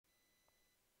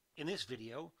In this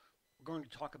video, we're going to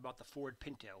talk about the Ford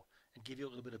Pinto and give you a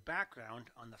little bit of background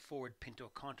on the Ford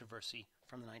Pinto controversy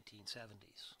from the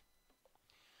 1970s.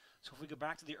 So if we go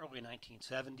back to the early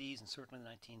 1970s and certainly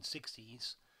the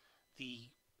 1960s, the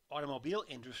automobile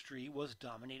industry was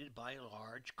dominated by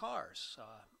large cars.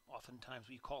 Oftentimes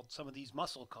we called some of these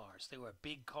muscle cars. They were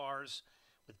big cars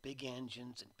with big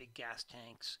engines and big gas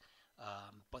tanks,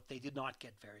 but they did not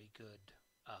get very good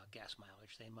gas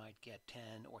mileage. They might get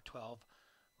 10 or 12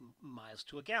 miles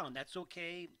to a gallon. That's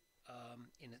okay.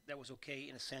 That was okay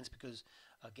in a sense because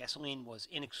gasoline was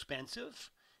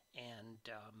inexpensive, and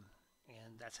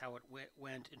that's how it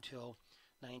went until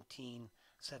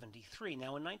 1973.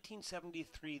 Now, in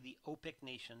 1973, the OPEC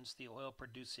nations, the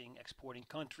oil-producing, exporting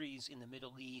countries in the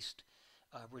Middle East,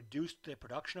 reduced their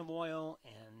production of oil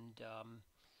and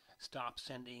stopped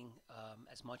sending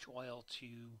as much oil to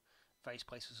various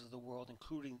places of the world,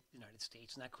 including the United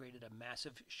States, and that created a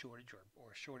massive shortage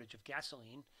or a shortage of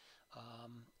gasoline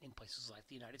in places like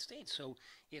the United States. So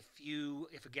if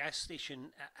a gas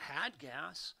station had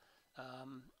gas,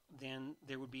 then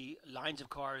there would be lines of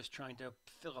cars trying to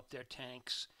fill up their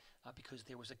tanks because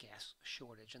there was a gas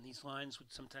shortage, and these lines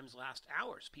would sometimes last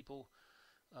hours. People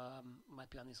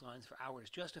might be on these lines for hours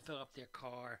just to fill up their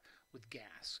car with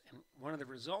gas. And one of the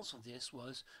results of this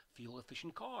was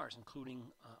fuel-efficient cars,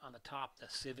 including on the top the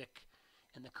Civic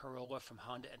and the Corolla from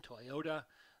Honda and Toyota,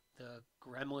 the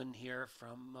Gremlin here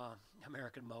from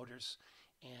American Motors,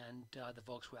 and the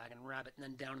Volkswagen Rabbit. And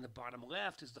then down in the bottom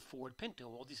left is the Ford Pinto.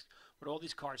 What all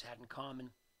these cars had in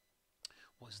common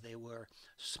was they were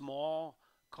small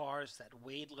cars that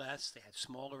weighed less, they had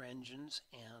smaller engines,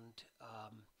 and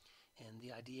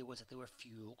the idea was that they were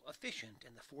fuel efficient,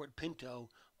 and the Ford Pinto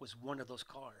was one of those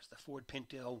cars. The Ford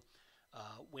Pinto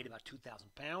weighed about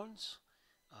 2,000 pounds.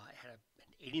 It had an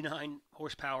 89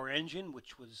 horsepower engine,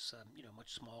 which was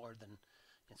much smaller than,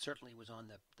 and certainly was on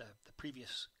the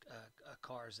previous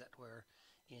cars that were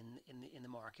in the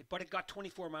market. But it got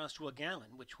 24 miles to a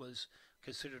gallon, which was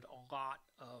considered a lot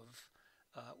of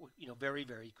very,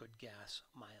 very good gas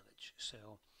mileage.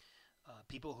 So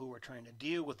people who were trying to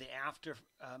deal with the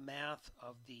aftermath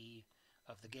of the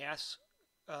gas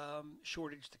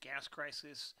shortage, the gas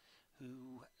crisis,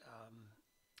 who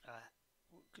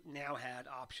now had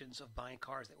options of buying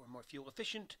cars that were more fuel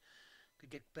efficient, could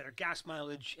get better gas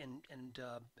mileage,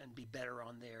 and be better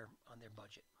on their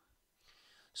budget.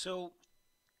 So,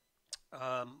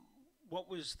 what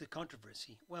was the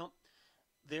controversy? Well,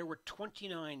 there were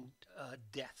 29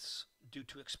 deaths due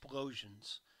to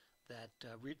explosions.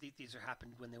 These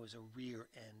happened when there was a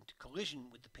rear-end collision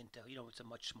with the Pinto. It's a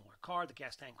much smaller car. The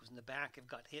gas tank was in the back. It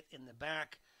got hit in the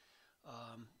back.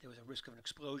 There was a risk of an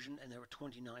explosion, and there were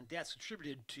 29 deaths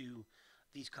attributed to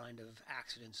these kind of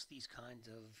accidents, these kinds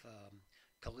of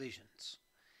collisions.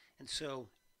 And so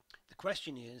the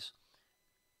question is,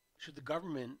 should the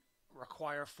government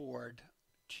require Ford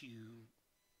to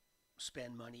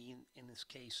spend money, in this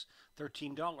case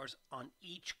 $13, on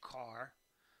each car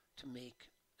to make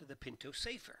the Pinto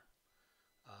safer?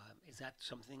 Is that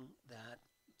something that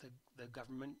the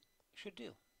government should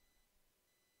do?